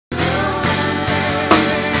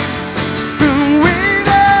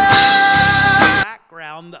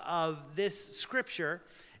background of this scripture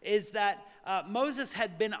is that Moses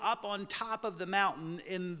had been up on top of the mountain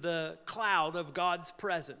in the cloud of God's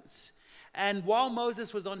presence. And while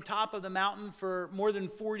Moses was on top of the mountain for more than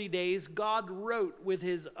 40 days, God wrote with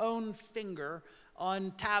his own finger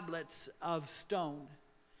on tablets of stone.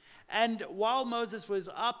 And while Moses was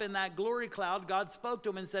up in that glory cloud, God spoke to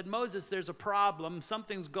him and said, Moses, there's a problem.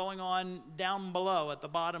 Something's going on down below at the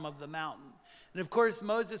bottom of the mountain. And of course,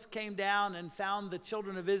 Moses came down and found the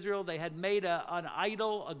children of Israel. They had made an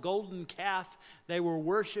idol, a golden calf. They were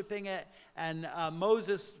worshiping it. And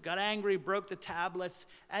Moses got angry, broke the tablets.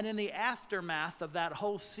 And in the aftermath of that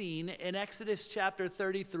whole scene, in Exodus chapter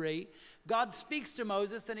 33, God speaks to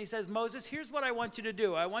Moses and he says, Moses, here's what I want you to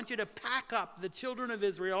do. I want you to pack up the children of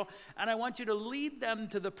Israel and I want you to lead them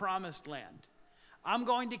to the promised land. I'm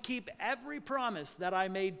going to keep every promise that I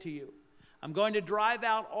made to you. I'm going to drive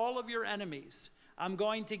out all of your enemies. I'm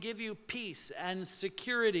going to give you peace and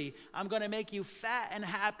security. I'm going to make you fat and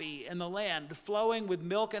happy in the land, flowing with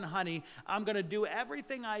milk and honey. I'm going to do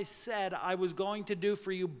everything I said I was going to do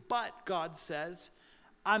for you. But, God says,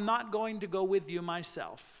 I'm not going to go with you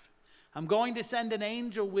myself. I'm going to send an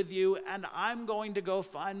angel with you, and I'm going to go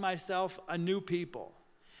find myself a new people.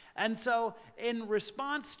 And so in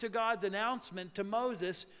response to God's announcement to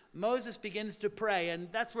Moses, Moses begins to pray. And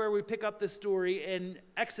that's where we pick up the story in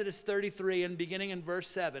Exodus 33 and beginning in verse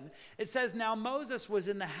 7. It says, now Moses was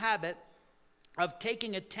in the habit of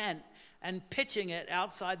taking a tent and pitching it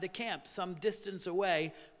outside the camp some distance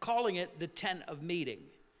away, calling it the tent of meeting.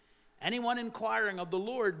 Anyone inquiring of the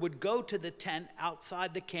Lord would go to the tent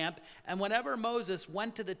outside the camp, and whenever Moses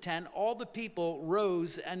went to the tent, all the people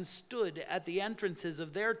rose and stood at the entrances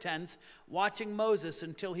of their tents, watching Moses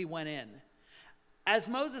until he went in. As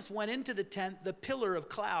Moses went into the tent, the pillar of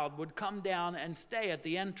cloud would come down and stay at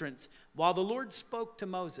the entrance, while the Lord spoke to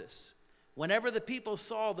Moses. Whenever the people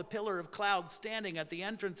saw the pillar of cloud standing at the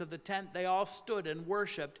entrance of the tent, they all stood and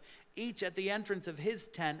worshiped, each at the entrance of his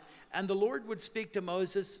tent, and the Lord would speak to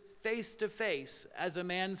Moses face to face, as a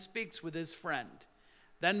man speaks with his friend.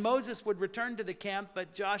 Then Moses would return to the camp,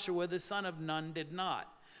 but Joshua the son of Nun did not.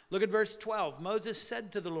 Look at verse 12. Moses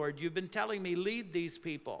said to the Lord, you've been telling me, lead these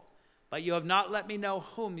people, but you have not let me know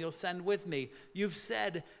whom you'll send with me. You've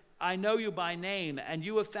said, I know you by name, and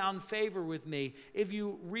you have found favor with me. If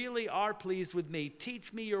you really are pleased with me,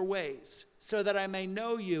 teach me your ways, so that I may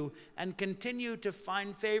know you and continue to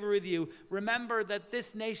find favor with you. Remember that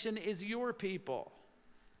this nation is your people.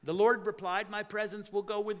 The Lord replied, my presence will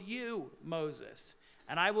go with you, Moses,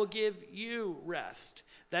 and I will give you rest.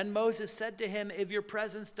 Then Moses said to him, if your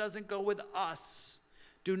presence doesn't go with us,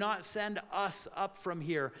 do not send us up from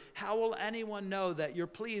here. How will anyone know that you're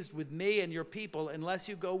pleased with me and your people unless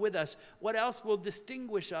you go with us? What else will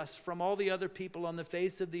distinguish us from all the other people on the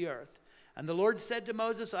face of the earth? And the Lord said to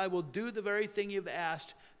Moses, I will do the very thing you've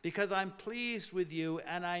asked, because I'm pleased with you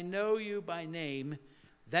and I know you by name.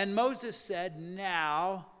 Then Moses said,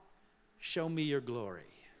 now show me your glory.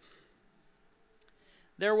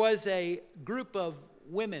 There was a group of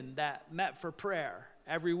women that met for prayer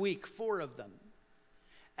every week, 4 of them.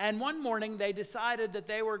 And one morning they decided that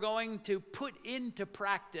they were going to put into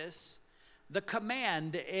practice the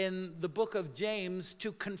command in the book of James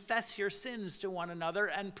to confess your sins to one another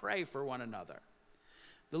and pray for one another.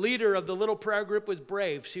 The leader of the little prayer group was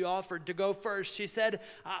brave. She offered to go first. She said,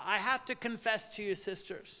 I have to confess to you,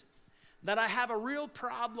 sisters, that I have a real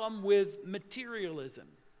problem with materialism.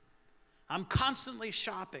 I'm constantly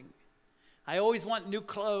shopping. I always want new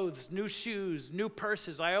clothes, new shoes, new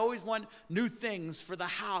purses. I always want new things for the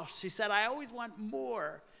house. She said, I always want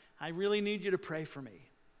more. I really need you to pray for me.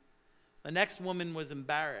 The next woman was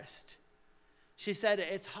embarrassed. She said,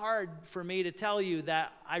 it's hard for me to tell you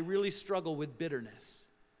that I really struggle with bitterness.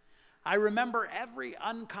 I remember every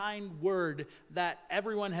unkind word that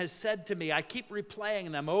everyone has said to me. I keep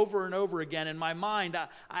replaying them over and over again in my mind.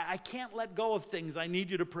 I can't let go of things. I need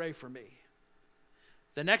you to pray for me.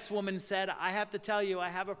 The next woman said, I have to tell you, I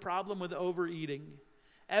have a problem with overeating.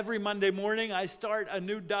 Every Monday morning, I start a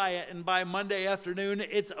new diet, and by Monday afternoon,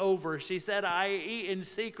 it's over. She said, I eat in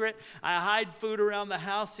secret. I hide food around the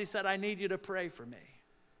house. She said, I need you to pray for me.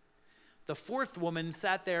 The 4th woman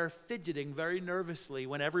sat there fidgeting very nervously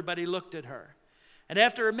when everybody looked at her. And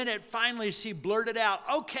after a minute, finally, she blurted out,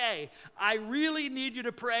 okay, I really need you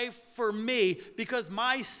to pray for me because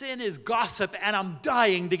my sin is gossip, and I'm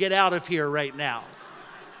dying to get out of here right now.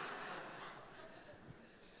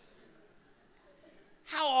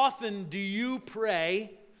 How often do you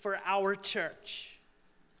pray for our church?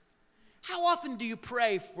 How often do you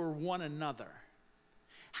pray for one another?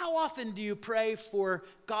 How often do you pray for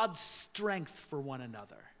God's strength for one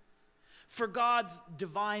another? for God's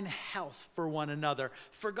divine health for one another,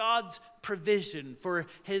 for God's provision, for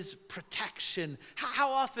his protection.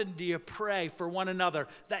 How often do you pray for one another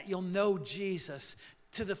that you'll know Jesus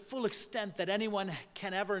to the full extent that anyone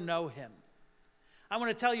can ever know him? I want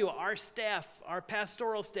to tell you, our staff, our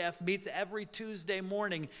pastoral staff, meets every Tuesday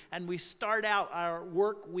morning, and we start out our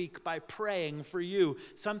work week by praying for you,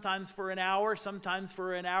 sometimes for an hour, sometimes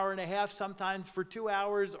for an hour and a half, sometimes for 2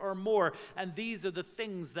 hours or more. And these are the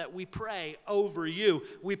things that we pray over you.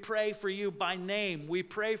 We pray for you by name. We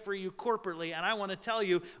pray for you corporately. And I want to tell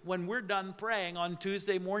you, when we're done praying on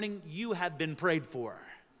Tuesday morning, you have been prayed for.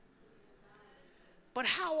 But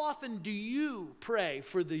how often do you pray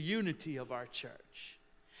for the unity of our church?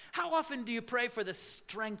 How often do you pray for the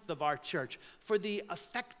strength of our church, for the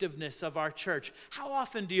effectiveness of our church? How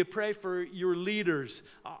often do you pray for your leaders,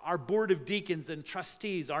 our board of deacons and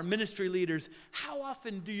trustees, our ministry leaders? How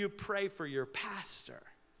often do you pray for your pastor?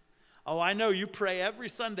 Oh, I know you pray every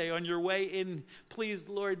Sunday on your way in. Please,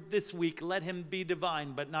 Lord, this week let him be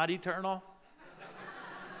divine, but not eternal.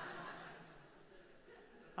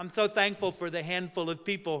 I'm so thankful for the handful of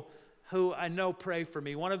people who I know pray for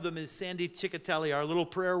me. One of them is Sandy Ciccatelli, our little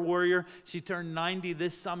prayer warrior. She turned 90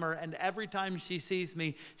 this summer, and every time she sees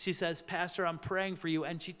me, she says, Pastor, I'm praying for you.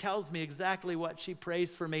 And she tells me exactly what she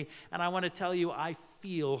prays for me. And I want to tell you, I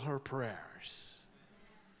feel her prayers.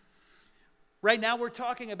 Right now, we're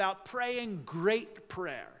talking about praying great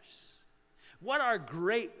prayers. What are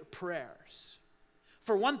great prayers?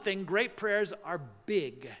 For one thing, great prayers are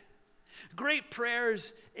big. Great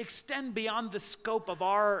prayers extend beyond the scope of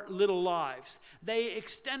our little lives. They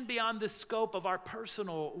extend beyond the scope of our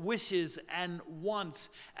personal wishes and wants,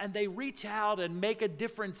 and they reach out and make a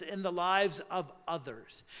difference in the lives of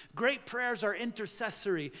others. Great prayers are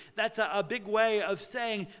intercessory. That's a big way of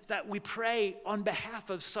saying that we pray on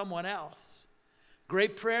behalf of someone else.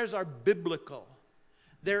 Great prayers are biblical.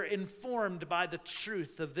 They're informed by the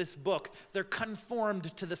truth of this book. They're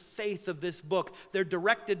conformed to the faith of this book. They're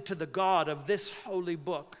directed to the God of this holy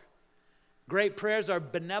book. Great prayers are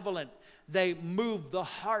benevolent. They move the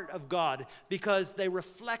heart of God because they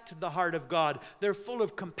reflect the heart of God. They're full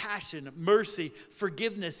of compassion, mercy,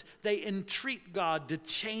 forgiveness. They entreat God to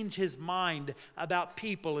change his mind about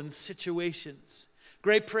people and situations.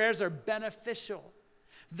 Great prayers are beneficial.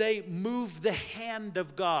 They move the hand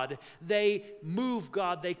of God. They move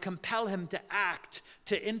God. They compel him to act,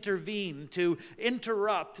 to intervene, to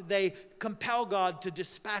interrupt. They compel God to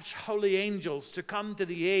dispatch holy angels to come to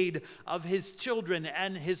the aid of his children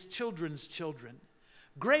and his children's children.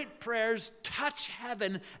 Great prayers touch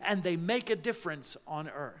heaven and they make a difference on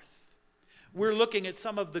earth. We're looking at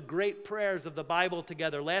some of the great prayers of the Bible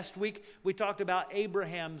together. Last week, we talked about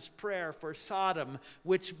Abraham's prayer for Sodom,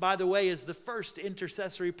 which, by the way, is the first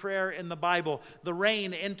intercessory prayer in the Bible. The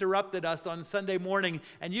rain interrupted us on Sunday morning,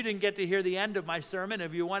 and you didn't get to hear the end of my sermon.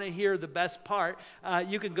 If you want to hear the best part,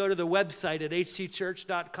 you can go to the website at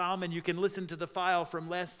hcchurch.com, and you can listen to the file from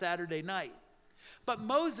last Saturday night. But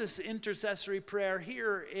Moses' intercessory prayer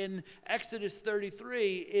here in Exodus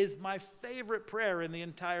 33 is my favorite prayer in the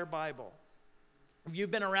entire Bible. If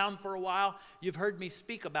you've been around for a while, you've heard me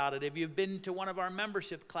speak about it. If you've been to one of our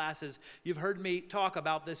membership classes, you've heard me talk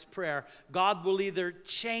about this prayer. God will either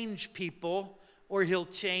change people or he'll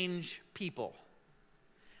change people.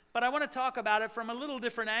 But I want to talk about it from a little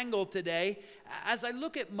different angle today. As I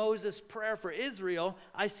look at Moses' prayer for Israel,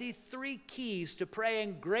 I see three keys to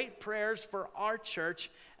praying great prayers for our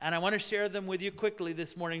church, and I want to share them with you quickly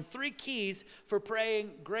this morning. Three keys for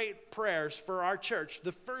praying great prayers for our church.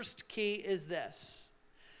 The first key is this: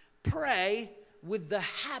 pray with the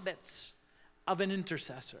habits of an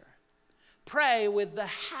intercessor. Pray with the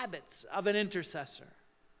habits of an intercessor.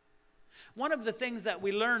 One of the things that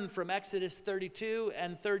we learn from Exodus 32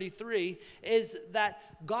 and 33 is that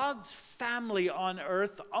God's family on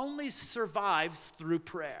earth only survives through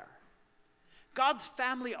prayer. God's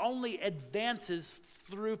family only advances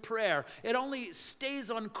through prayer. It only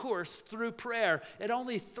stays on course through prayer. It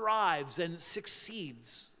only thrives and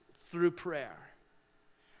succeeds through prayer.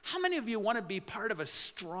 How many of you want to be part of a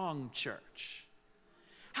strong church?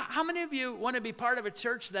 How many of you want to be part of a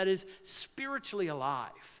church that is spiritually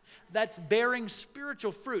alive, that's bearing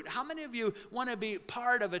spiritual fruit? How many of you want to be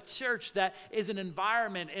part of a church that is an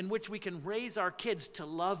environment in which we can raise our kids to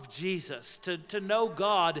love Jesus, to know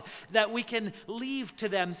God, that we can leave to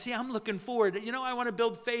them? See, I'm looking forward. You know, I want to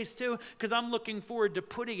build Phase 2 because I'm looking forward to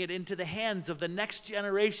putting it into the hands of the next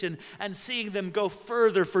generation and seeing them go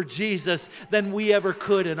further for Jesus than we ever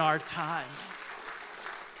could in our time.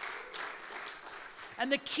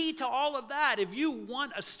 And the key to all of that, if you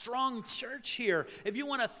want a strong church here, if you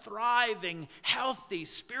want a thriving, healthy,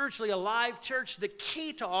 spiritually alive church, the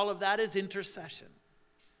key to all of that is intercession.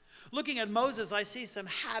 Looking at Moses, I see some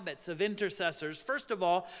habits of intercessors. First of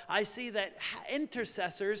all, I see that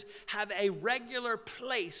intercessors have a regular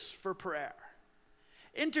place for prayer.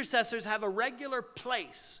 Intercessors have a regular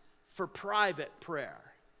place for private prayer.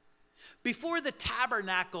 Before the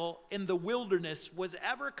tabernacle in the wilderness was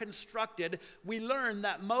ever constructed, we learn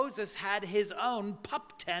that Moses had his own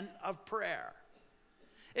pup tent of prayer.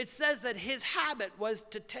 It says that his habit was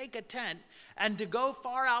to take a tent and to go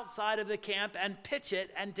far outside of the camp and pitch it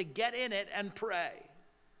and to get in it and pray.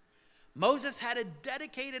 Moses had a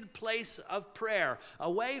dedicated place of prayer,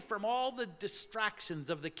 away from all the distractions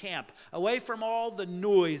of the camp, away from all the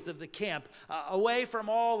noise of the camp, away from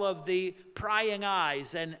all of the prying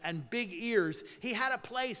eyes and big ears. He had a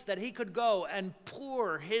place that he could go and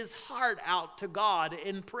pour his heart out to God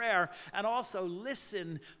in prayer and also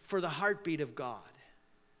listen for the heartbeat of God.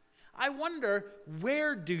 I wonder,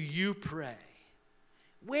 where do you pray?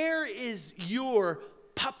 Where is your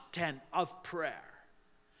pup tent of prayer?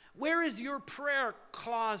 Where is your prayer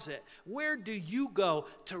closet? Where do you go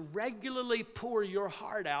to regularly pour your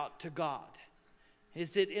heart out to God?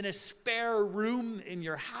 Is it in a spare room in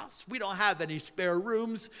your house? We don't have any spare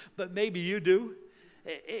rooms, but maybe you do.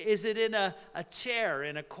 Is it in a chair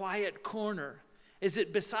in a quiet corner? Is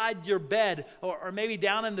it beside your bed or maybe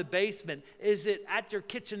down in the basement? Is it at your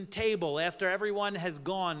kitchen table after everyone has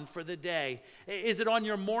gone for the day? Is it on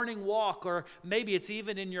your morning walk, or maybe it's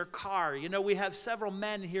even in your car? You know, we have several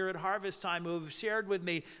men here at Harvest Time who have shared with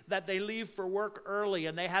me that they leave for work early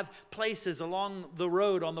and they have places along the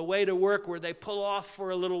road on the way to work where they pull off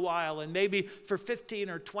for a little while, and maybe for 15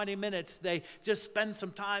 or 20 minutes they just spend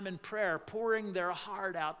some time in prayer, pouring their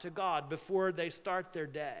heart out to God before they start their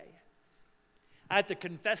day. I have to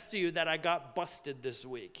confess to you that I got busted this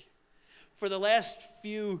week. For the last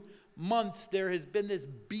few months, there has been this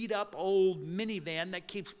beat-up old minivan that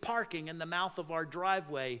keeps parking in the mouth of our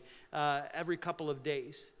driveway every couple of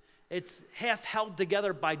days. It's half held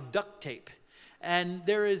together by duct tape. And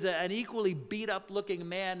there is an equally beat-up looking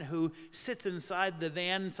man who sits inside the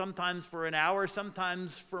van sometimes for an hour,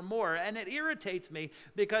 sometimes for more. And it irritates me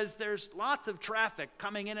because there's lots of traffic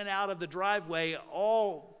coming in and out of the driveway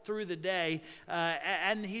all through the day.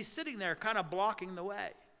 And he's sitting there kind of blocking the way.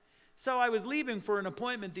 So I was leaving for an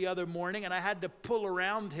appointment the other morning, and I had to pull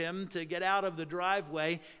around him to get out of the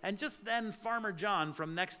driveway. And just then, Farmer John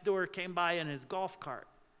from next door came by in his golf cart.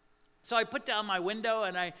 So I put down my window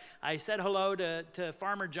and I said hello to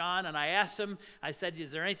Farmer John, and I asked him, I said,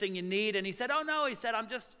 is there anything you need? And he said, oh no, he said, I'm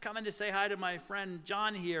just coming to say hi to my friend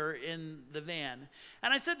John here in the van.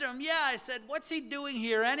 And I said to him, yeah, I said, what's he doing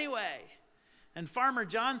here anyway? And Farmer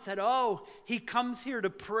John said, oh, he comes here to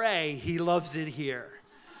pray. He loves it here.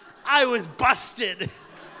 I was busted.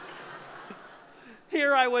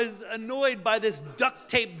 Here I was annoyed by this duct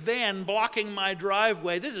tape van blocking my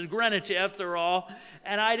driveway. This is Greenwich after all.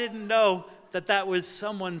 And I didn't know that that was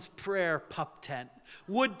someone's prayer pup tent.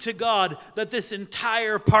 Would to God that this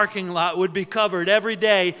entire parking lot would be covered every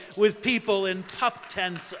day with people in pup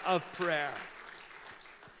tents of prayer.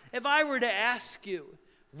 If I were to ask you,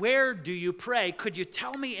 where do you pray? Could you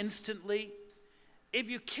tell me instantly? If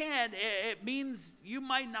you can't, it means you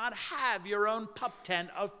might not have your own pup tent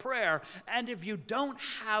of prayer. And if you don't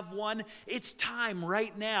have one, it's time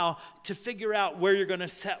right now to figure out where you're going to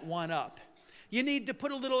set one up. You need to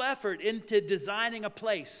put a little effort into designing a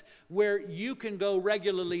place where you can go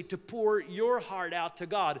regularly to pour your heart out to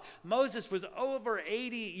God. Moses was over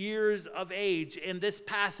 80 years of age in this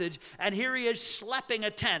passage, and here he is schlepping a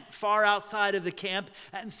tent far outside of the camp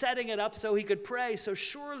and setting it up so he could pray. So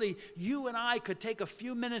surely you and I could take a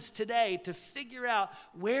few minutes today to figure out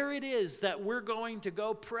where it is that we're going to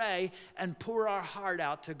go pray and pour our heart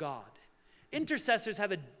out to God. Intercessors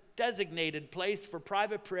have a designated place for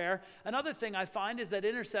private prayer. Another thing I find is that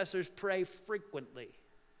intercessors pray frequently.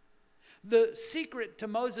 The secret to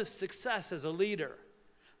Moses' success as a leader,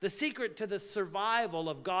 the secret to the survival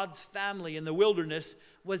of God's family in the wilderness,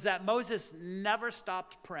 was that Moses never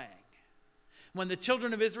stopped praying. When the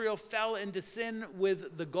children of Israel fell into sin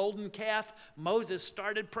with the golden calf, Moses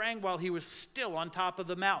started praying while he was still on top of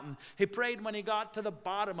the mountain. He prayed when he got to the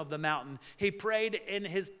bottom of the mountain. He prayed in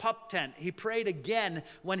his pup tent. He prayed again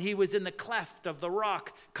when he was in the cleft of the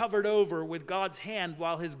rock, covered over with God's hand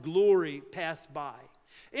while his glory passed by.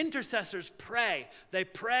 Intercessors pray. They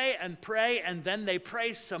pray, and then they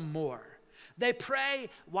pray some more. They pray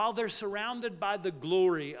while they're surrounded by the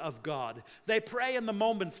glory of God. They pray in the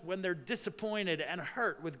moments when they're disappointed and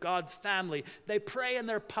hurt with God's family. They pray in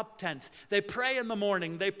their pup tents. They pray in the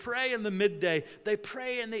morning. They pray in the midday. They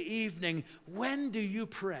pray in the evening. When do you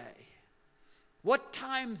pray? What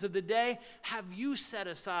times of the day have you set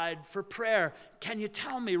aside for prayer? Can you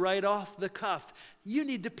tell me right off the cuff? You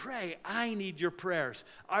need to pray. I need your prayers.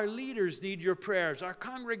 Our leaders need your prayers. Our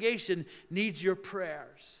congregation needs your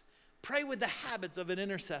prayers. Pray with the habits of an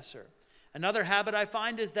intercessor. Another habit I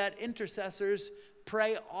find is that intercessors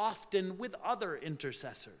pray often with other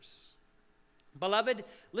intercessors. Beloved,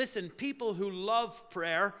 listen, people who love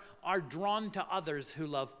prayer are drawn to others who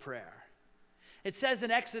love prayer. It says in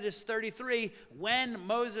Exodus 33, when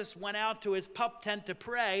Moses went out to his pup tent to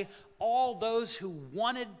pray, all those who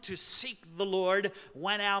wanted to seek the Lord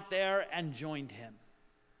went out there and joined him.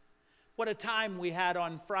 What a time we had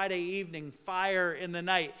on Friday evening, fire in the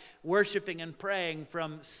night, worshiping and praying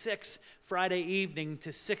from 6 Friday evening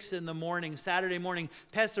to 6 in the morning, Saturday morning.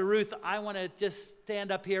 Pastor Ruth, I want to just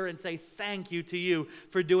stand up here and say thank you to you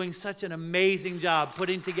for doing such an amazing job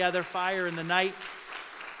putting together fire in the night.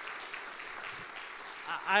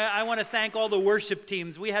 I want to thank all the worship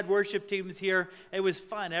teams. We had worship teams here. It was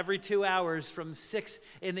fun every 2 hours from 6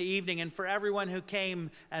 in the evening. And for everyone who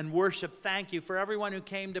came and worshiped, thank you. For everyone who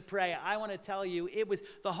came to pray, I want to tell you,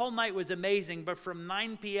 the whole night was amazing. But from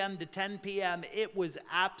 9 p.m. to 10 p.m., it was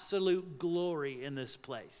absolute glory in this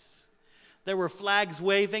place. There were flags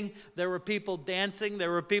waving, there were people dancing, there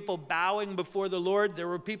were people bowing before the Lord, there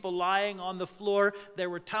were people lying on the floor, there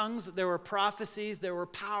were tongues, there were prophecies, there were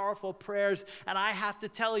powerful prayers, and I have to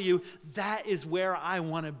tell you, that is where I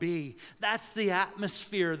want to be. That's the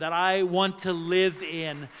atmosphere that I want to live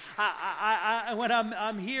in. When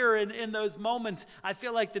I'm here in those moments, I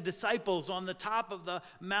feel like the disciples on the top of the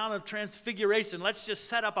Mount of Transfiguration. Let's just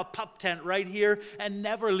set up a pup tent right here and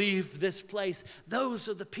never leave this place. Those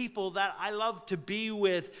are the people that I love to be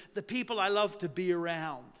with, the people I love to be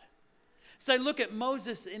around. So I look at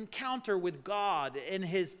Moses' encounter with God in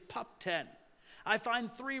his pup tent. I find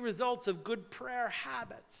 3 results of good prayer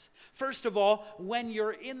habits. First of all, when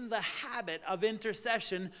you're in the habit of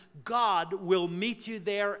intercession, God will meet you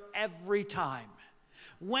there every time.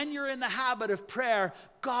 When you're in the habit of prayer,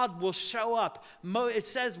 God will show up. It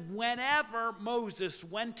says, whenever Moses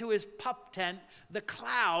went to his pup tent, the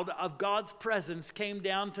cloud of God's presence came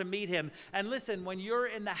down to meet him. And listen, when you're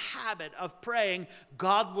in the habit of praying,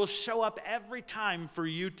 God will show up every time for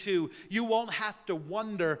you too. You won't have to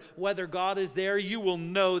wonder whether God is there. You will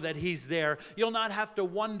know that he's there. You'll not have to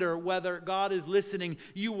wonder whether God is listening.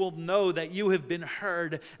 You will know that you have been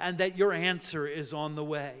heard and that your answer is on the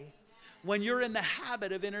way. When you're in the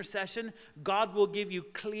habit of intercession, God will give you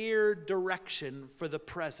clear direction for the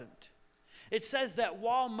present. It says that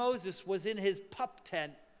while Moses was in his pup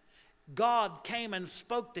tent, God came and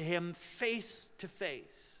spoke to him face to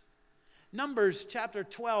face. Numbers chapter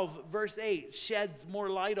 12, verse 8 sheds more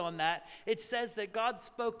light on that. It says that God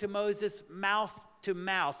spoke to Moses mouth to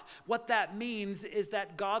mouth. What that means is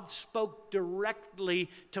that God spoke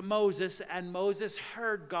directly to Moses, and Moses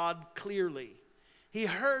heard God clearly. He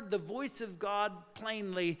heard the voice of God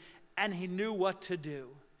plainly, and he knew what to do.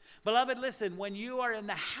 Beloved, listen, when you are in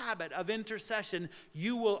the habit of intercession,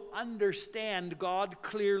 you will understand God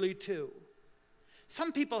clearly too.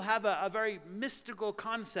 Some people have a very mystical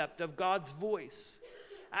concept of God's voice,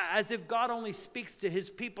 as if God only speaks to his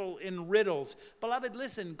people in riddles. Beloved,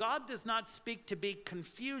 listen, God does not speak to be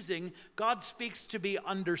confusing. God speaks to be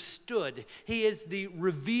understood. He is the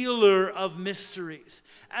revealer of mysteries.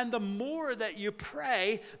 And the more that you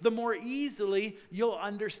pray, the more easily you'll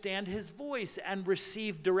understand his voice and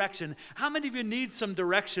receive direction. How many of you need some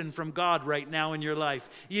direction from God right now in your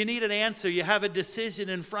life? You need an answer. You have a decision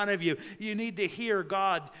in front of you. You need to hear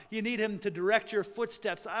God. You need him to direct your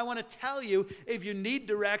footsteps. I want to tell you, if you need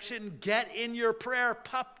direction, get in your prayer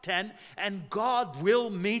pup tent, and God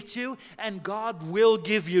will meet you, and God will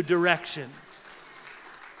give you direction.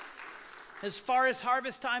 As far as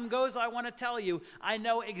harvest time goes, I want to tell you, I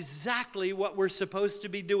know exactly what we're supposed to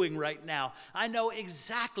be doing right now. I know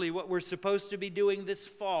exactly what we're supposed to be doing this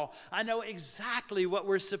fall. I know exactly what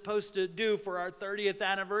we're supposed to do for our 30th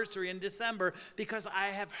anniversary in December, because I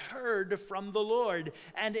have heard from the Lord.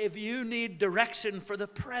 And if you need direction for the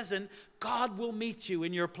present, God will meet you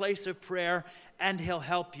in your place of prayer, and he'll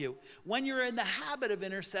help you. When you're in the habit of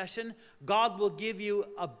intercession, God will give you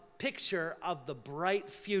a picture of the bright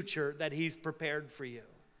future that he's prepared for you.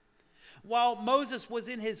 While Moses was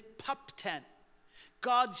in his pup tent,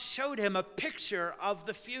 God showed him a picture of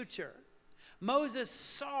the future. Moses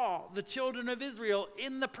saw the children of Israel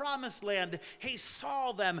in the promised land. He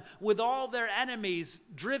saw them with all their enemies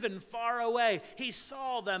driven far away. He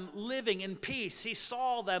saw them living in peace. He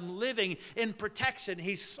saw them living in protection.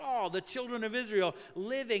 He saw the children of Israel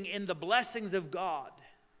living in the blessings of God.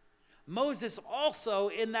 Moses also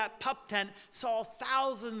in that pup tent saw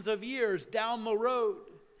thousands of years down the road.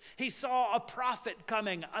 He saw a prophet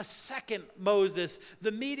coming, a second Moses,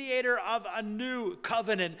 the mediator of a new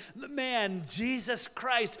covenant, the man, Jesus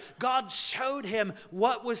Christ. God showed him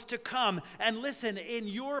what was to come. And listen, in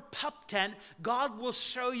your pup tent, God will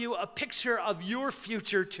show you a picture of your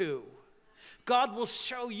future too. God will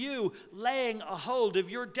show you laying a hold of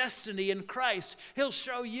your destiny in Christ. He'll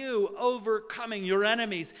show you overcoming your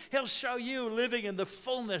enemies. He'll show you living in the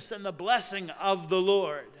fullness and the blessing of the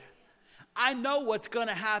Lord. I know what's going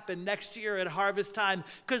to happen next year at harvest time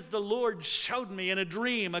because the Lord showed me in a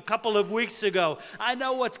dream a couple of weeks ago. I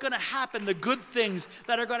know what's going to happen, the good things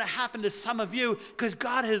that are going to happen to some of you because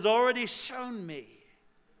God has already shown me.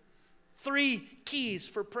 3 keys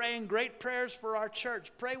for praying great prayers for our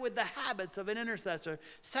church. Pray with the habits of an intercessor.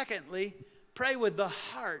 Secondly, pray with the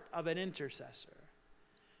heart of an intercessor.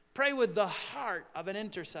 Pray with the heart of an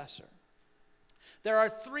intercessor. There are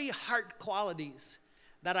 3 heart qualities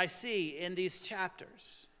that I see in these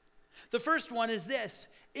chapters. The first one is this: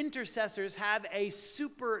 intercessors have a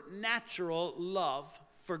supernatural love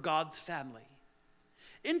for God's family.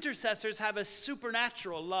 Intercessors have a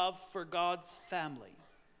supernatural love for God's family.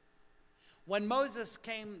 When Moses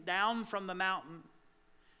came down from the mountain,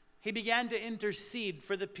 he began to intercede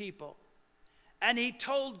for the people. And he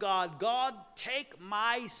told God, God, take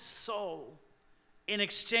my soul in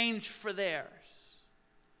exchange for theirs.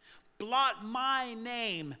 Blot my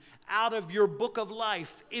name out of your book of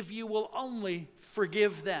life if you will only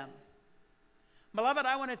forgive them. Beloved,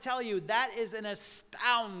 I want to tell you that is an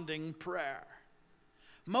astounding prayer.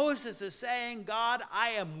 Moses is saying, God,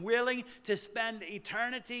 I am willing to spend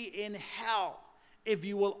eternity in hell if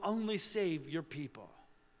you will only save your people.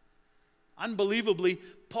 Unbelievably,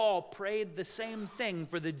 Paul prayed the same thing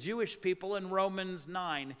for the Jewish people in Romans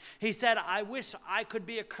 9. He said, I wish I could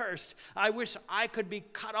be accursed. I wish I could be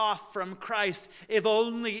cut off from Christ if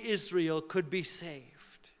only Israel could be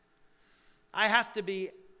saved. I have to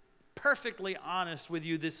be perfectly honest with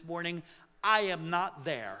you this morning. I am not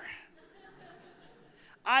there.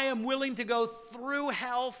 I am willing to go through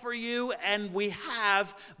hell for you, and we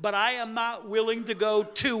have, but I am not willing to go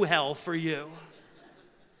to hell for you.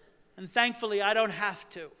 And thankfully, I don't have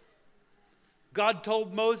to. God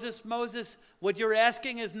told Moses, Moses, what you're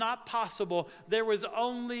asking is not possible. There was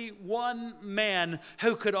only one man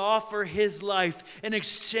who could offer his life in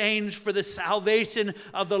exchange for the salvation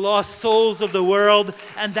of the lost souls of the world,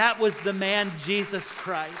 and that was the man Jesus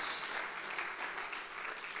Christ.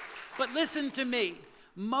 But listen to me.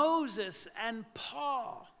 Moses and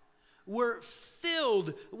Paul were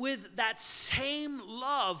filled with that same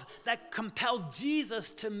love that compelled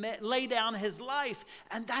Jesus to lay down his life.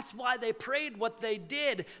 And that's why they prayed what they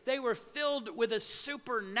did. They were filled with a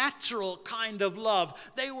supernatural kind of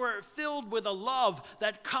love. They were filled with a love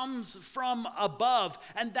that comes from above.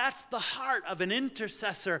 And that's the heart of an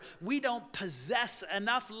intercessor. We don't possess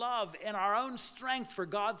enough love in our own strength for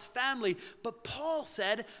God's family. But Paul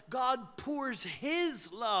said God pours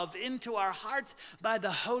his love into our hearts by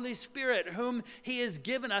the Holy Spirit, whom he has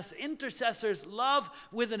given us. Intercessors love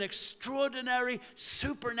with an extraordinary,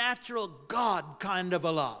 supernatural God kind of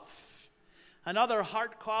a love. Another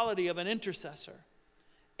heart quality of an intercessor.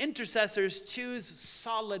 Intercessors choose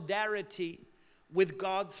solidarity with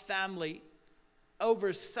God's family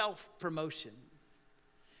over self-promotion.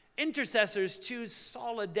 Intercessors choose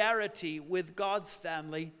solidarity with God's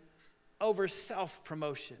family over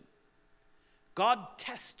self-promotion. God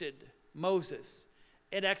tested Moses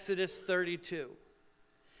in Exodus 32.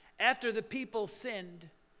 After the people sinned,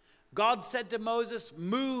 God said to Moses,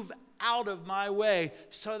 move out of my way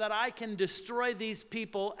so that I can destroy these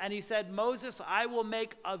people. And he said, Moses, I will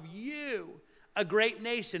make of you a great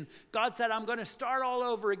nation. God said, I'm going to start all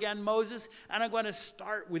over again, Moses, and I'm going to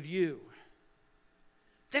start with you.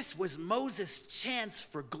 This was Moses' chance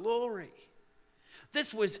for glory.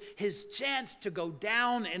 This was his chance to go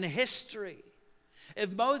down in history.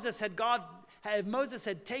 If Moses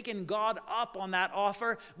had taken God up on that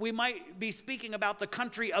offer, we might be speaking about the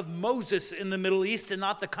country of Moses in the Middle East and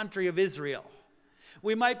not the country of Israel.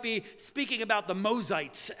 We might be speaking about the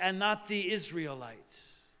Mozites and not the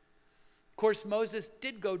Israelites. Of course, Moses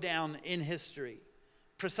did go down in history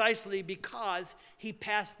precisely because he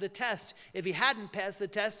passed the test. If he hadn't passed the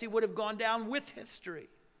test, he would have gone down with history.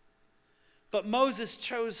 But Moses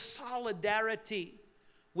chose solidarity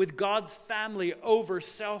with God's family over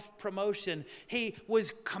self-promotion. He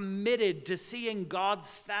was committed to seeing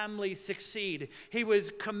God's family succeed. He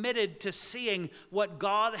was committed to seeing what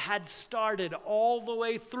God had started all the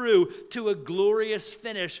way through to a glorious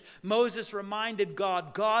finish. Moses reminded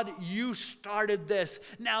God, God, you started this.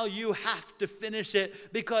 Now you have to finish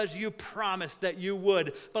it because you promised that you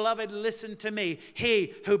would. Beloved, listen to me.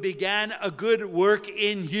 He who began a good work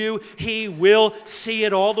in you, he will see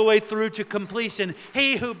it all the way through to completion.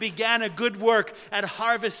 He who began a good work at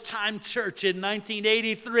Harvest Time Church in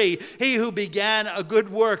 1983, he who began a good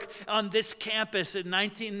work on this campus in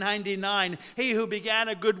 1999, he who began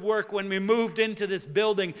a good work when we moved into this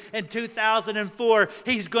building in 2004,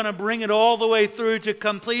 he's going to bring it all the way through to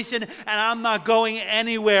completion, and I'm not going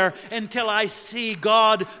anywhere until I see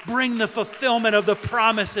God bring the fulfillment of the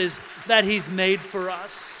promises that he's made for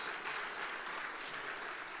us.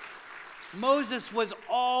 Moses was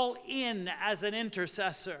all in as an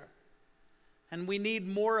intercessor, and we need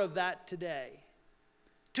more of that today.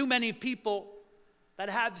 Too many people that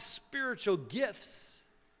have spiritual gifts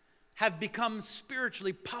have become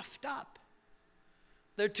spiritually puffed up.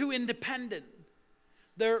 They're too independent.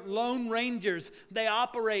 They're lone rangers. They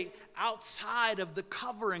operate outside of the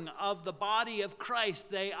covering of the body of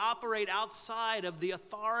Christ. They operate outside of the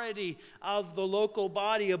authority of the local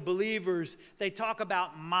body of believers. They talk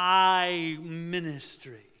about my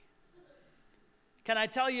ministry. Can I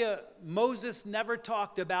tell you, Moses never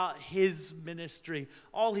talked about his ministry.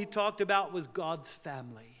 All he talked about was God's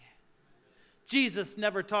family. Jesus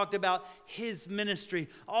never talked about his ministry.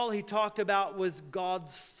 All he talked about was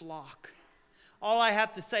God's flock. All I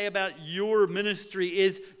have to say about your ministry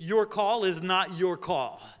is your call is not your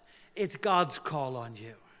call. It's God's call on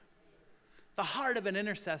you. The heart of an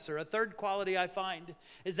intercessor, a third quality I find,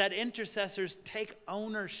 is that intercessors take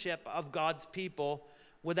ownership of God's people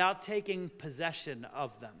without taking possession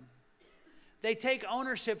of them. They take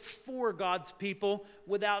ownership for God's people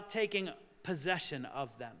without taking possession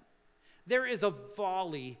of them. There is a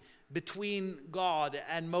volley between God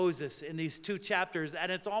and Moses in these two chapters,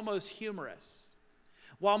 and it's almost humorous.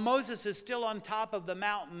 While Moses is still on top of the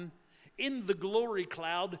mountain, in the glory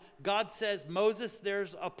cloud, God says, Moses,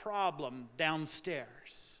 there's a problem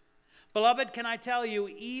downstairs. Beloved, can I tell you,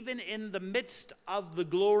 even in the midst of the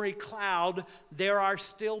glory cloud, there are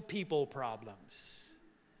still people problems.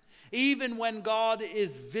 Even when God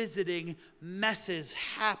is visiting, messes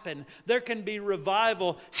happen. There can be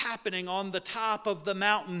revival happening on the top of the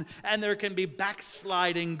mountain, and there can be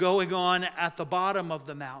backsliding going on at the bottom of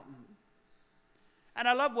the mountain. And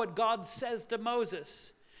I love what God says to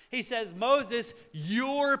Moses. He says, Moses,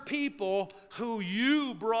 your people who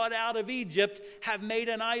you brought out of Egypt have made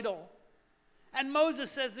an idol. And Moses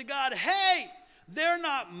says to God, hey, they're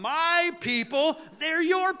not my people, they're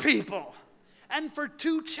your people. And for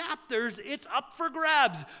 2 chapters, it's up for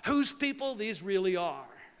grabs whose people these really are.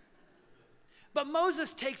 But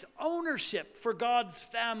Moses takes ownership for God's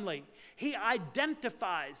family. He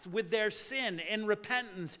identifies with their sin in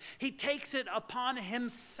repentance. He takes it upon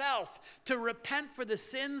himself to repent for the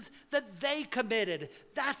sins that they committed.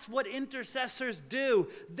 That's what intercessors do.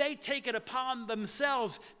 They take it upon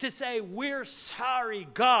themselves to say, we're sorry,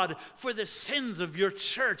 God, for the sins of your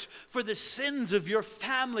church, for the sins of your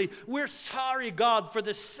family. We're sorry, God, for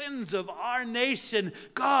the sins of our nation.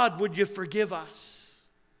 God, would you forgive us?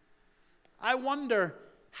 I wonder,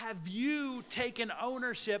 have you taken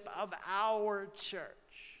ownership of our church?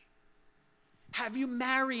 Have you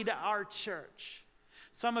married our church?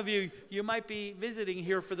 Some of you might be visiting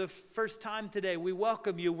here for the first time today. We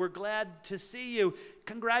welcome you. We're glad to see you.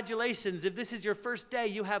 Congratulations. If this is your first day,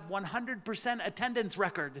 you have 100% attendance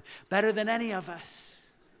record, better than any of us.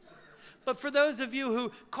 But for those of you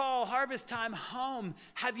who call Harvest Time home,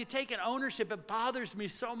 have you taken ownership? It bothers me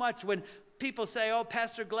so much when people say, oh,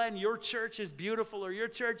 Pastor Glenn, your church is beautiful or your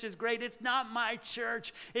church is great. It's not my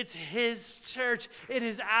church. It's his church. It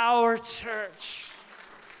is our church.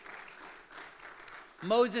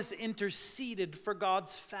 Moses interceded for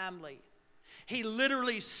God's family. He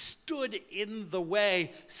literally stood in the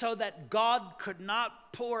way so that God could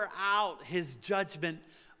not pour out his judgment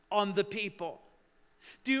on the people.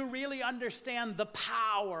 Do you really understand the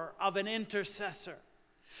power of an intercessor?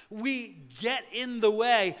 We get in the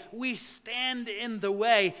way, we stand in the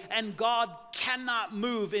way, and God cannot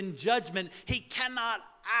move in judgment. He cannot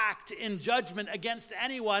act in judgment against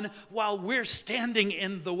anyone while we're standing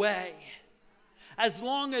in the way. As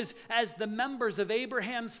long as the members of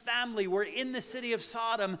Abraham's family were in the city of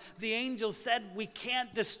Sodom, the angels said, we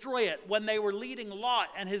can't destroy it. When they were leading Lot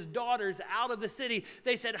and his daughters out of the city,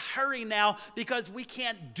 they said, hurry now, because we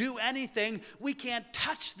can't do anything. We can't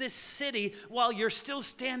touch this city while you're still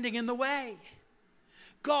standing in the way.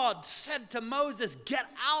 God said to Moses, get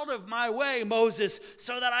out of my way, Moses,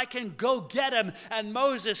 so that I can go get him. And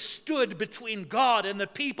Moses stood between God and the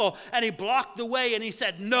people, and he blocked the way, and he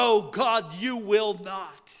said, no, God, you will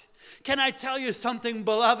not. Can I tell you something,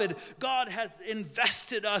 beloved? God has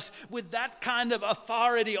invested us with that kind of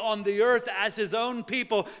authority on the earth as his own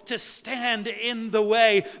people to stand in the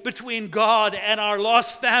way between God and our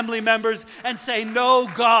lost family members and say, no,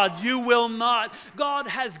 God, you will not. God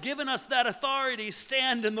has given us that authority.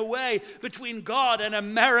 Stand in the way between God and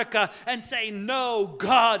America and say, no,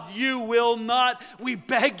 God, you will not. We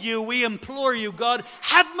beg you, we implore you, God,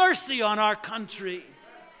 have mercy on our country.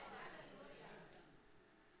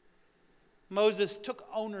 Moses took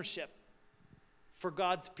ownership for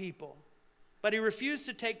God's people, but he refused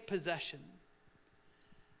to take possession.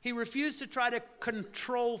 He refused to try to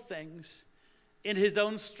control things in his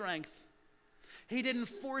own strength. He didn't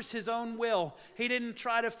force his own will. He didn't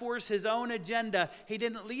try to force his own agenda. He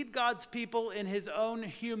didn't lead God's people in his own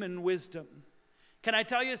human wisdom. Can I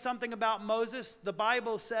tell you something about Moses? The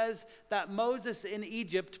Bible says that Moses in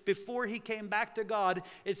Egypt, before he came back to God,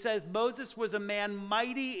 it says Moses was a man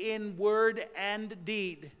mighty in word and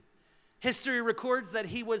deed. History records that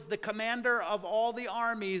he was the commander of all the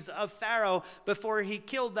armies of Pharaoh before he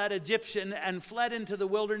killed that Egyptian and fled into the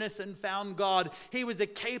wilderness and found God. He was a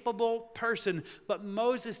capable person, but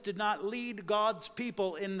Moses did not lead God's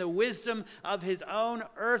people in the wisdom of his own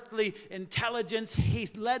earthly intelligence. He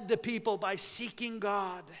led the people by seeking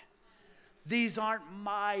God. These aren't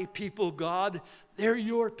my people, God. They're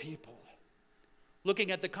your people.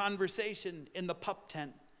 Looking at the conversation in the pup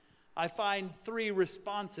tent, I find three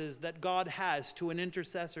responses that God has to an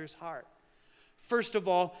intercessor's heart. First of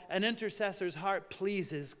all, an intercessor's heart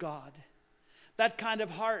pleases God. That kind of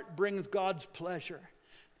heart brings God's pleasure.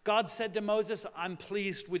 God said to Moses, I'm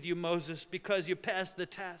pleased with you, Moses, because you passed the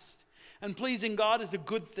test. And pleasing God is a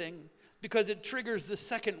good thing because it triggers the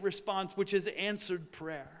second response, which is answered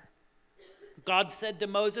prayer. God said to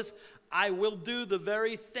Moses, I will do the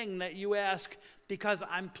very thing that you ask because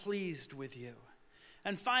I'm pleased with you.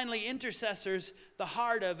 And finally, intercessors, the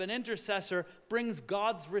heart of an intercessor brings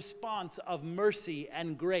God's response of mercy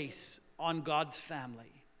and grace on God's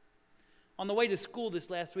family. On the way to school this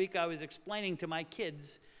last week, I was explaining to my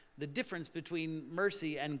kids the difference between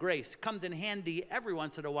mercy and grace. It comes in handy every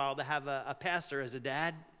once in a while to have a pastor as a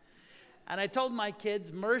dad. And I told my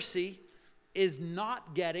kids, mercy is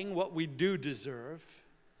not getting what we do deserve,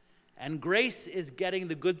 and grace is getting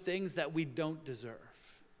the good things that we don't deserve.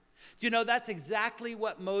 Do you know that's exactly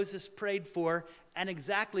what Moses prayed for and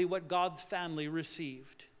exactly what God's family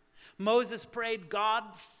received? Moses prayed, God,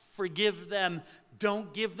 forgive them.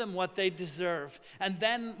 Don't give them what they deserve. And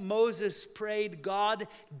then Moses prayed, God,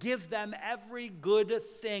 give them every good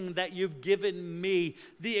thing that you've given me.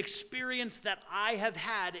 The experience that I have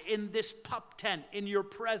had in this pup tent, in your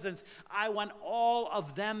presence, I want all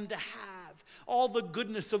of them to have. All the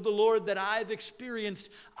goodness of the Lord that I've experienced,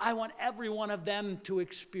 I want every one of them to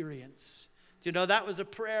experience. Do you know that was a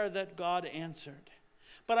prayer that God answered?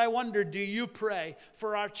 But I wonder, do you pray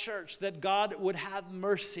for our church that God would have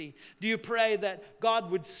mercy? Do you pray that God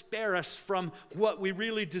would spare us from what we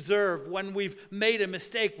really deserve when we've made a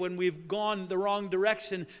mistake, when we've gone the wrong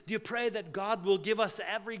direction? Do you pray that God will give us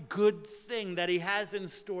every good thing that he has in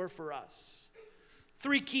store for us?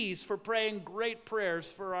 3 keys for praying great prayers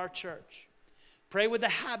for our church. Pray with the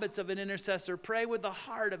habits of an intercessor. Pray with the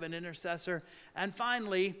heart of an intercessor. And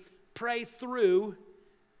finally, pray through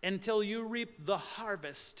until you reap the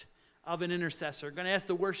harvest of an intercessor. I'm going to ask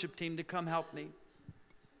the worship team to come help me.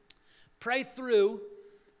 Pray through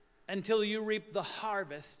until you reap the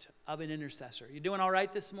harvest of an intercessor. You doing all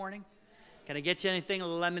right this morning? Can I get you anything? A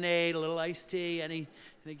little lemonade, a little iced tea?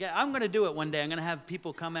 I'm going to do it one day. I'm going to have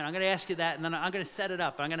people come in. I'm going to ask you that, and then I'm going to set it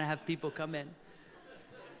up. I'm going to have people come in.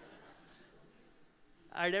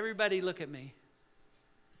 All right, everybody look at me.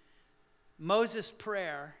 Moses'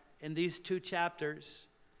 prayer in these 2 chapters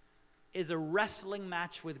is a wrestling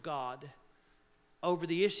match with God over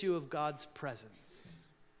the issue of God's presence.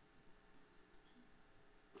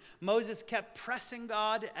 Moses kept pressing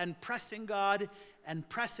God and pressing God and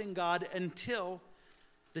pressing God until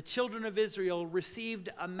the children of Israel received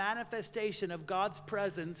a manifestation of God's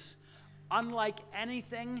presence unlike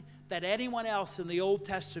anything that anyone else in the Old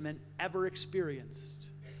Testament ever experienced.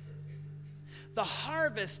 The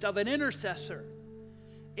harvest of an intercessor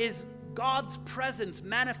is God's presence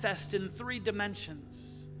manifest in 3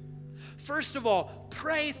 dimensions. First of all,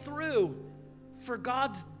 pray through for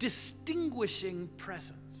God's distinguishing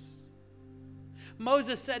presence.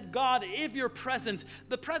 Moses said, God, if your presence,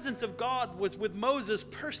 the presence of God was with Moses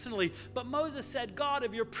personally, but Moses said, God,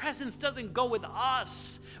 if your presence doesn't go with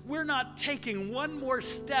us, we're not taking one more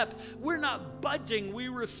step. We're not budging. We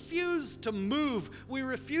refuse to move. We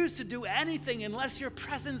refuse to do anything unless your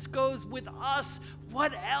presence goes with us.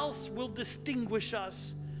 What else will distinguish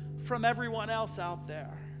us from everyone else out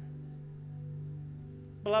there?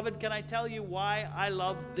 Beloved, can I tell you why I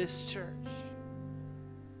love this church?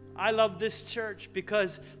 I love this church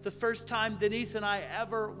because the first time Denise and I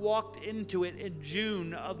ever walked into it in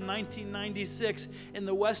June of 1996 in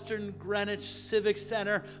the Western Greenwich Civic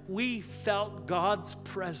Center, we felt God's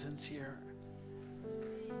presence here.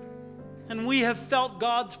 And we have felt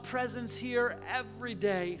God's presence here every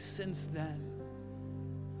day since then.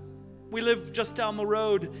 We live just down the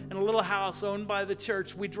road in a little house owned by the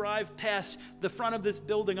church. We drive past the front of this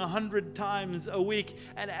building 100 times a week,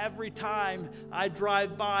 and every time I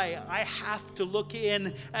drive by, I have to look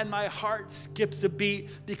in, and my heart skips a beat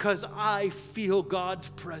because I feel God's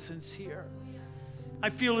presence here. I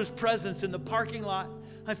feel His presence in the parking lot.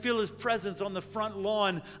 I feel His presence on the front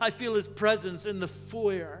lawn. I feel His presence in the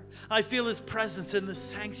foyer. I feel His presence in the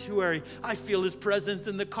sanctuary. I feel His presence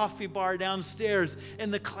in the coffee bar downstairs,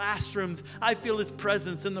 in the classrooms. I feel His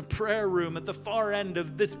presence in the prayer room at the far end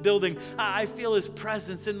of this building. I feel His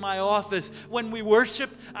presence in my office. When we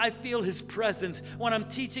worship, I feel His presence. When I'm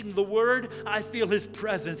teaching the Word, I feel His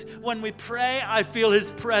presence. When we pray, I feel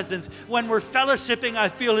His presence. When we're fellowshipping, I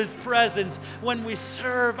feel His presence. When we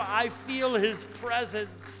serve, I feel His presence.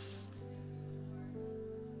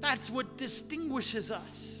 That's what distinguishes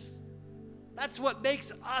us. That's what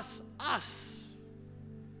makes us us.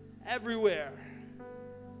 Everywhere,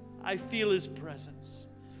 I feel His presence.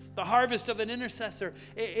 The harvest of an intercessor,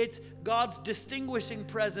 it's God's distinguishing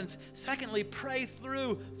presence. Secondly, pray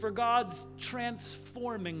through for God's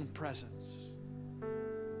transforming presence.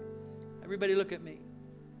 Everybody look at me.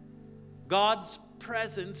 God's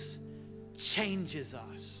presence changes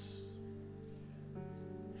us.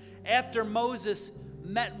 After Moses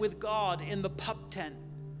met with God in the pup tent,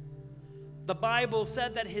 the Bible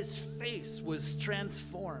said that his face was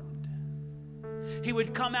transformed. He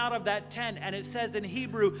would come out of that tent, and it says in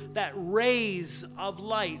Hebrew that rays of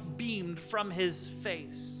light beamed from his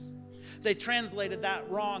face. They translated that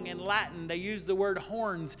wrong in Latin. They used the word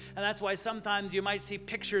horns, and that's why sometimes you might see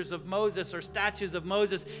pictures of Moses or statues of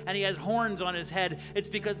Moses, and he has horns on his head. It's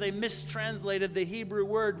because they mistranslated the Hebrew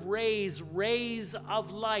word rays. Rays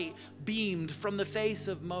of light beamed from the face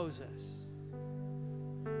of Moses.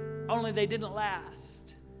 Only they didn't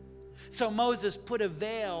last. So Moses put a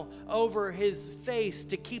veil over his face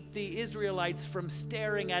to keep the Israelites from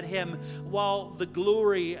staring at him while the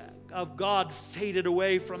glory of God faded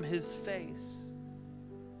away from his face.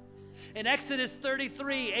 In Exodus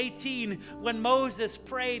 33:18, when Moses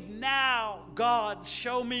prayed, "Now, God,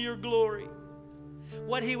 show me your glory,"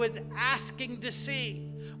 what he was asking to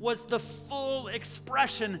see was the full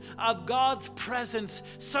expression of God's presence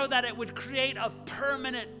so that it would create a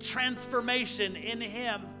permanent transformation in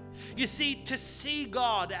him. You see, to see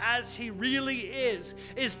God as He really is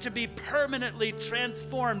to be permanently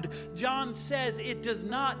transformed. John says it does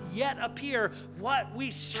not yet appear what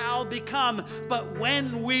we shall become, but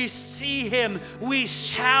when we see Him, we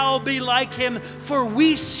shall be like Him, for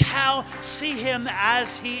we shall see Him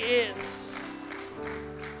as He is.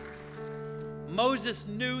 Moses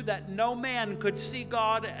knew that no man could see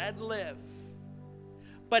God and live,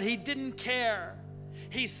 but he didn't care.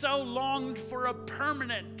 He so longed for a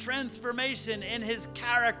permanent transformation in his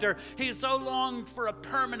character. He so longed for a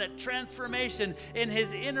permanent transformation in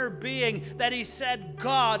his inner being that he said,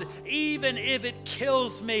 "God, even if it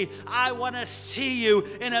kills me, I want to see you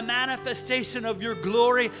in a manifestation of your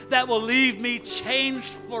glory that will leave me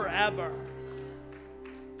changed forever."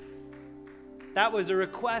 That was a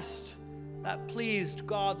request that pleased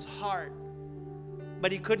God's heart,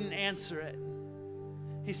 but He couldn't answer it.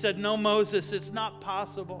 He said, "No, Moses, it's not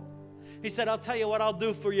possible." He said, "I'll tell you what I'll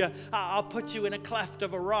do for you. I'll put you in a cleft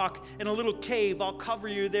of a rock, in a little cave. I'll cover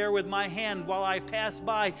you there with my hand while I pass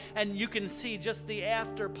by, and you can see just the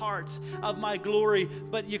after parts of my glory,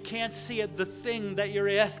 but you can't see it. The thing that you're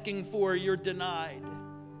asking for, you're denied."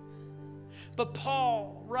 But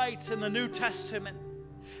Paul writes in the New Testament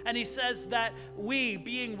And he says that we,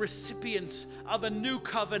 being recipients of a new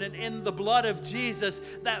covenant in the blood of Jesus,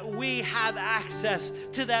 that we have access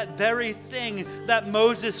to that very thing that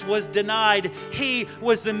Moses was denied. He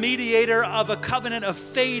was the mediator of a covenant of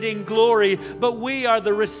fading glory, but we are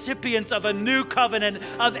the recipients of a new covenant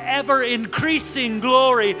of ever-increasing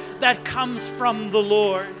glory that comes from the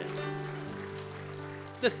Lord.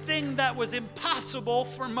 The thing that was impossible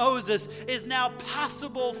for Moses is now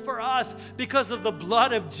possible for us because of the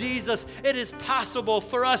blood of Jesus. It is possible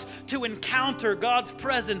for us to encounter God's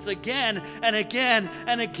presence again and again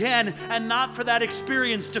and again, and not for that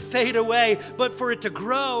experience to fade away, but for it to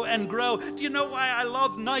grow and grow. Do you know why I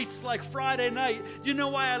love nights like Friday night? Do you know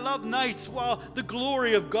why I love nights while the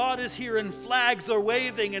glory of God is here and flags are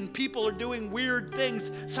waving and people are doing weird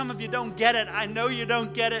things? Some of you don't get it. I know you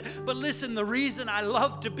don't get it. But listen, the reason I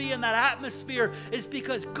love to be in that atmosphere is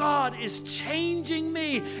because God is changing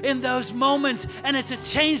me in those moments, and it's a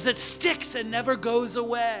change that sticks and never goes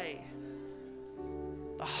away.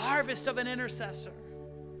 The harvest of an intercessor.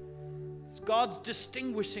 It's God's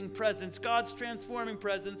distinguishing presence, God's transforming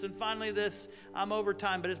presence. And finally this, I'm over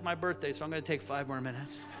time, but it's my birthday, so I'm going to take 5 more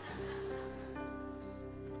minutes.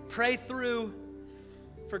 Pray through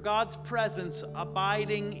for God's presence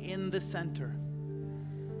abiding in the center.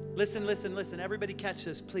 Listen, listen, listen. Everybody catch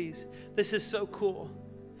this, please. This is so cool.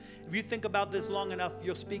 If you think about this long enough,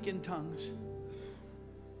 you'll speak in tongues.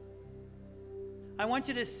 I want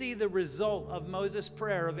you to see the result of Moses'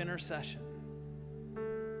 prayer of intercession.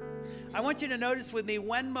 I want you to notice with me,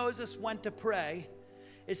 when Moses went to pray,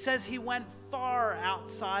 it says he went far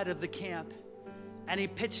outside of the camp and he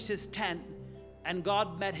pitched his tent, and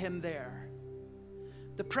God met him there.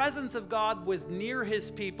 The presence of God was near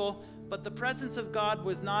his people, but the presence of God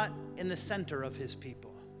was not in the center of his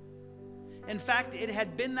people. In fact, it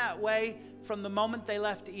had been that way from the moment they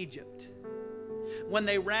left Egypt. When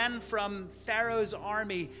they ran from Pharaoh's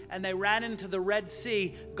army and they ran into the Red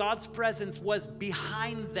Sea, God's presence was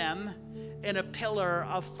behind them in a pillar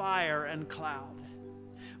of fire and cloud.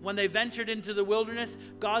 When they ventured into the wilderness,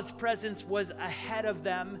 God's presence was ahead of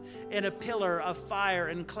them in a pillar of fire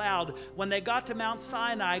and cloud. When they got to Mount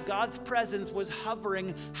Sinai, God's presence was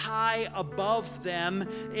hovering high above them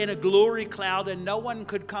in a glory cloud, and no one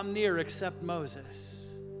could come near except Moses.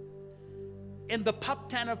 In the pup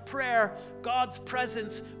tent of prayer, God's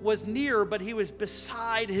presence was near, but he was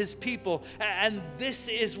beside his people. And this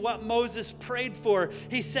is what Moses prayed for.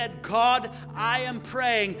 He said, God, I am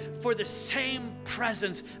praying for the same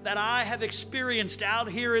presence that I have experienced out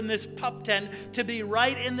here in this pup tent to be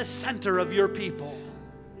right in the center of your people,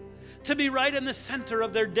 to be right in the center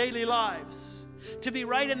of their daily lives, to be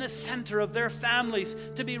right in the center of their families,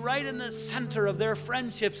 to be right in the center of their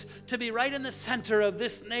friendships, to be right in the center of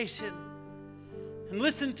this nation. And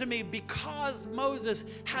listen to me, because Moses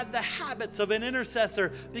had the habits of an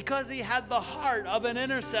intercessor, because he had the heart of an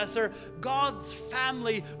intercessor, God's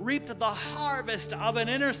family reaped the harvest of an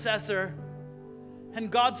intercessor. And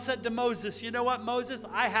God said to Moses, you know what, Moses,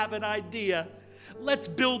 I have an idea. Let's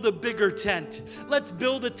build a bigger tent. Let's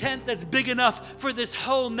build a tent that's big enough for this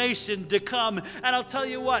whole nation to come. And I'll tell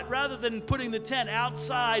you what, rather than putting the tent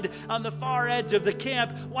outside on the far edge of the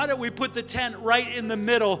camp, why don't we put the tent right in the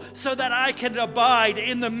middle so that I can abide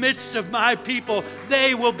in the midst of my people.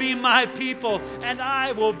 They will be my people, and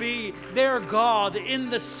I will be their God in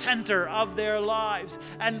the center of their lives.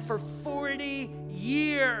 And for 40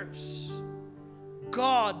 years,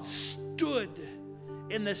 God stood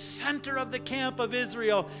in the center of the camp of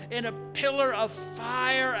Israel in a pillar of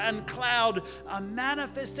fire and cloud, a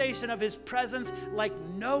manifestation of his presence like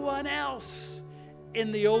no one else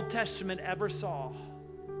in the Old Testament ever saw,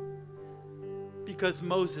 because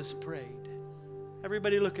Moses prayed.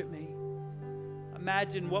 Everybody look at me.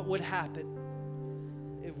 Imagine what would happen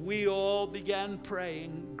if we all began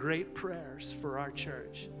praying great prayers for our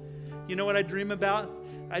church. You know what I dream about?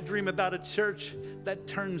 I dream about a church that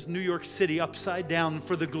turns New York City upside down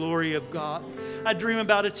for the glory of God. I dream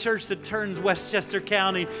about a church that turns Westchester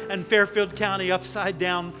County and Fairfield County upside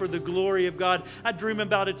down for the glory of God. I dream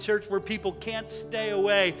about a church where people can't stay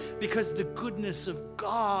away because the goodness of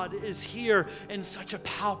God is here in such a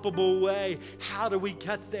palpable way. How do we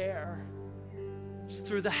get there? It's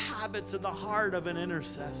through the habits of the heart of an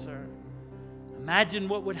intercessor. Imagine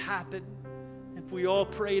what would happen if we all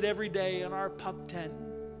prayed every day in our pup tent.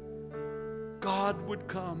 God would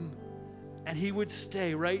come and he would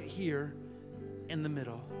stay right here in the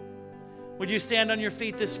middle. Would you stand on your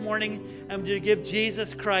feet this morning and would you give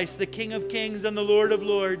Jesus Christ, the King of Kings and the Lord of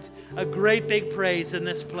Lords, a great big praise in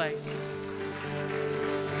this place?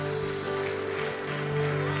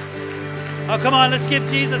 Oh, come on, let's give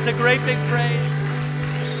Jesus a great big praise.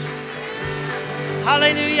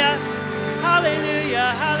 Hallelujah.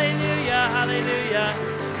 Hallelujah. Hallelujah. Hallelujah.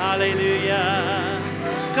 Hallelujah.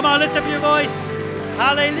 Come on, lift up your voice.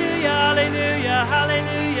 Hallelujah. Hallelujah.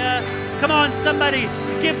 Hallelujah. Come on, somebody,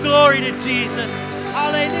 give glory to Jesus.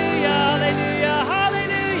 Hallelujah. Hallelujah.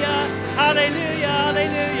 Hallelujah. Hallelujah.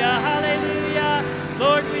 Hallelujah. Hallelujah.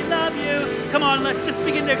 Lord, we love you. Come on, let's just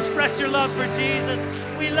begin to express your love for Jesus.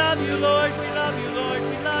 We love you, Lord. We love you, Lord.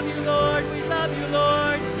 We love you, Lord. We love you,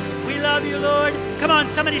 Lord. We love you, Lord. Come on,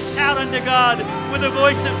 somebody shout unto God with a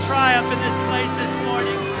voice of triumph in this place this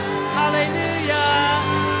morning. Hallelujah.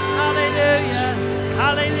 Hallelujah.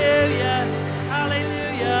 Hallelujah.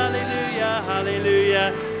 Hallelujah. Hallelujah.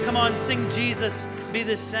 Hallelujah. Come on, sing Jesus, be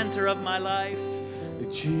the center of my life.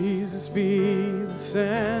 Jesus be the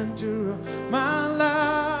center of my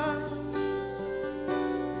life.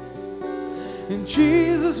 And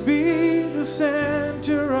Jesus be the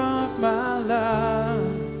center of my life.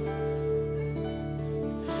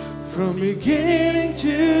 From beginning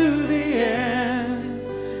to the end,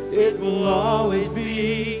 it will always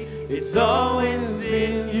be, it's always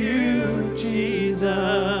been you, Jesus.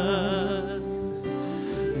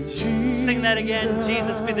 Sing that again.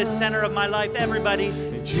 Jesus be the center of my life. Everybody.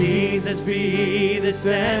 Jesus be the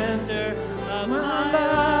center of my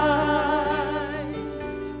life.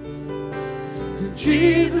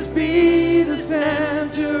 Jesus be the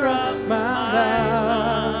center of my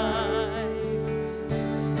life.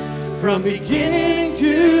 From beginning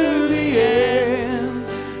to the end,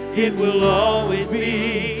 it will always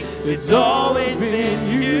be, it's always been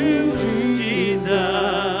you, Jesus.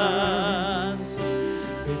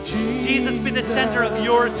 Jesus be the center of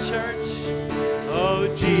your church. Oh,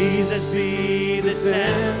 Jesus be the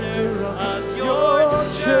center of your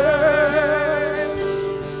church.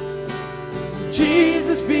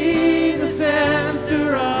 Jesus be the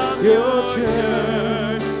center of your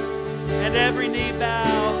church. And every knee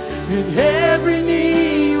bow. And every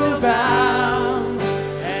knee will bow.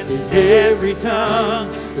 And every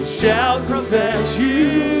tongue shall profess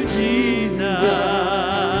you, Jesus.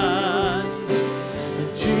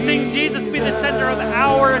 Sing Jesus be the center of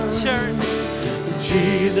our church.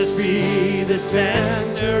 Jesus be the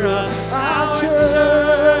center of our church.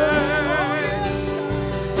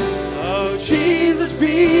 Oh, Jesus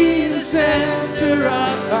be the center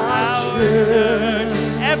of our church.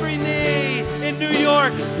 Every knee in New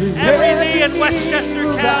York, every knee in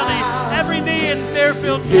Westchester County, every knee in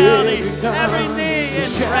Fairfield County, every knee in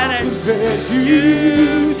Greenwich.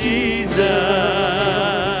 You, Jesus.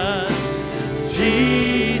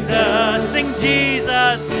 Jesus. Sing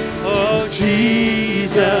Jesus. Oh,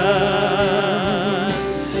 Jesus.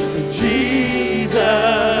 Jesus.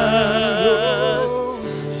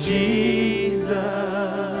 Jesus.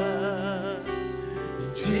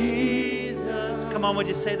 Jesus. Come on, would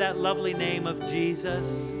you say that lovely name of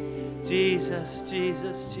Jesus? Jesus,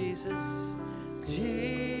 Jesus, Jesus.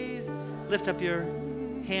 Jesus. Lift up your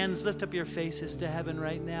hands, lift up your faces to heaven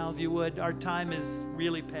right now, if you would. Our time is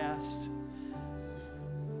really past.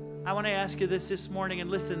 I want to ask you this morning,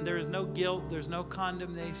 and listen, there is no guilt, there's no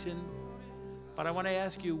condemnation, but I want to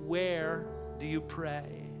ask you, where do you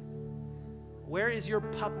pray? Where is your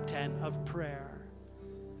pup tent of prayer?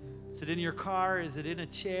 Is it in your car? Is it in a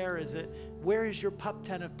chair? Where is your pup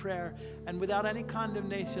tent of prayer? And without any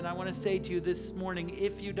condemnation, I want to say to you this morning,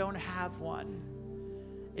 if you don't have one,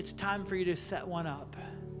 it's time for you to set one up.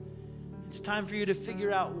 It's time for you to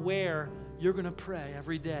figure out where you're going to pray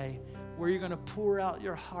every day, where you're going to pour out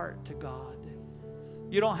your heart to God.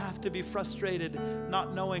 You don't have to be frustrated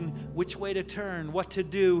not knowing which way to turn, what to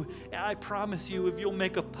do. I promise you, if you'll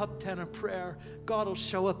make a pup tent of prayer, God will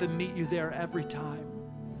show up and meet you there every time.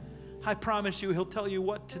 I promise you, He'll tell you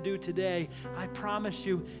what to do today. I promise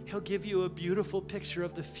you, He'll give you a beautiful picture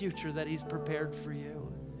of the future that He's prepared for you.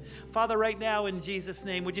 Father, right now in Jesus'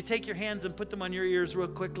 name, would you take your hands and put them on your ears real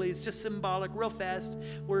quickly? It's just symbolic, real fast.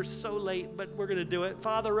 We're so late, but we're going to do it.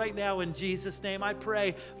 Father, right now in Jesus' name, I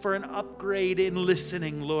pray for an upgrade in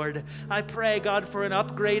listening, Lord. I pray, God, for an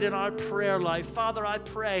upgrade in our prayer life. Father, I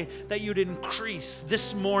pray that you'd increase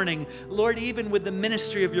this morning. Lord, even with the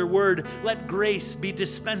ministry of your word, let grace be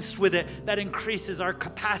dispensed with it. That increases our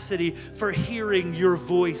capacity for hearing your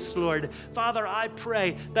voice, Lord. Father, I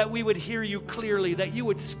pray that we would hear you clearly, that you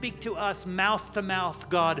would speak to us mouth to mouth,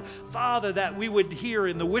 God. Father, that we would hear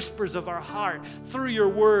in the whispers of our heart through your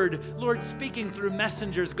word, Lord, speaking through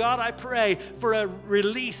messengers. God, I pray for a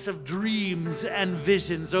release of dreams and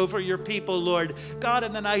visions over your people, Lord. God,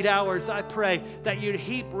 in the night hours, I pray that you'd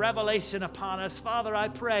heap revelation upon us. Father, I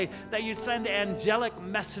pray that you'd send angelic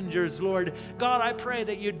messengers, Lord. God, I pray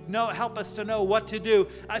that you'd help us to know what to do.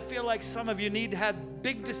 I feel like some of you need to have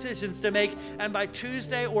big decisions to make. And by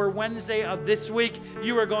Tuesday or Wednesday of this week,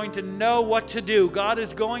 you are going to know what to do. God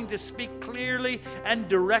is going to speak clearly and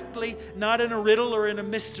directly, not in a riddle or in a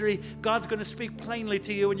mystery. God's going to speak plainly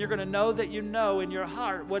to you, and you're going to know that you know in your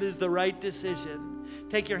heart what is the right decision.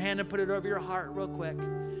 Take your hand and put it over your heart real quick.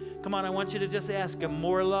 Come on, I want you to just ask Him,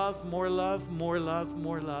 more love, more love, more love,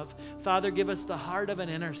 more love. Father, give us the heart of an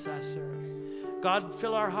intercessor. God,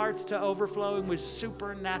 fill our hearts to overflowing with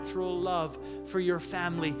supernatural love for your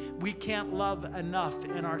family. We can't love enough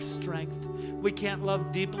in our strength. We can't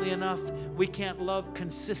love deeply enough. We can't love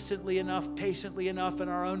consistently enough, patiently enough in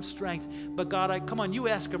our own strength. But God, come on, you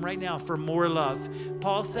ask Him right now for more love.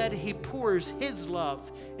 Paul said He pours His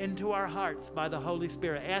love into our hearts by the Holy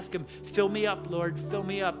Spirit. Ask Him, fill me up, Lord, fill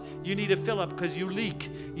me up. You need to fill up because you leak.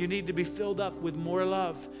 You need to be filled up with more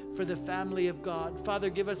love for the family of God. Father,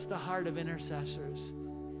 give us the heart of intercessors.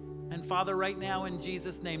 And Father, right now in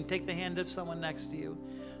Jesus' name, take the hand of someone next to you.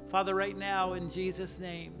 Father, right now in Jesus'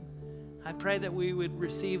 name, I pray that we would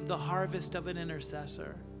receive the harvest of an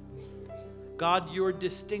intercessor. God, your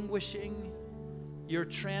distinguishing, your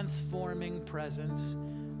transforming presence,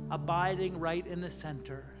 abiding right in the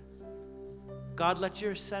center. God, let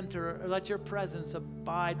your presence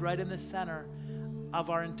abide right in the center of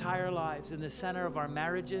our entire lives, in the center of our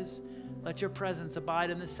marriages. Let your presence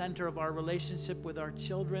abide in the center of our relationship with our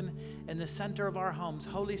children, in the center of our homes.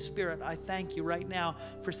 Holy Spirit, I thank you right now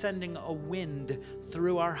for sending a wind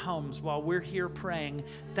through our homes while we're here praying.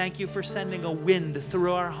 Thank you for sending a wind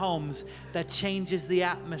through our homes that changes the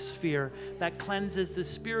atmosphere, that cleanses the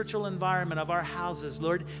spiritual environment of our houses.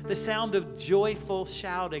 Lord, the sound of joyful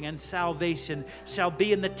shouting and salvation shall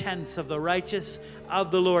be in the tents of the righteous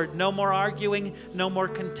of the Lord. No more arguing, no more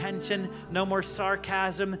contention, no more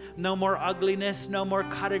sarcasm, no more ugliness, no more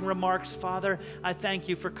cutting remarks. Father, I thank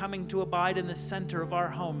you for coming to abide in the center of our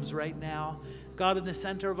homes right now. God, in the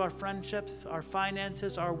center of our friendships, our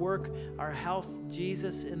finances, our work, our health,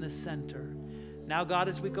 Jesus in the center. Now, God,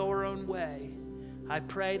 as we go our own way, I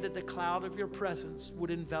pray that the cloud of your presence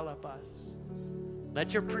would envelop us.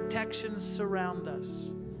 Let your protection surround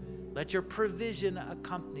us. Let your provision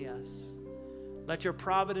accompany us. Let your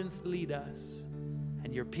providence lead us,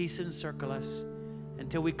 and your peace encircle us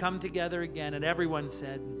until we come together again. And everyone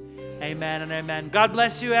said, amen and amen. God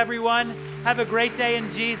bless you, everyone. Have a great day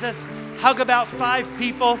in Jesus. Hug about 5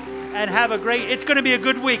 people and have a great, it's going to be a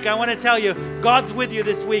good week. I want to tell you, God's with you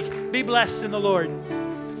this week. Be blessed in the Lord.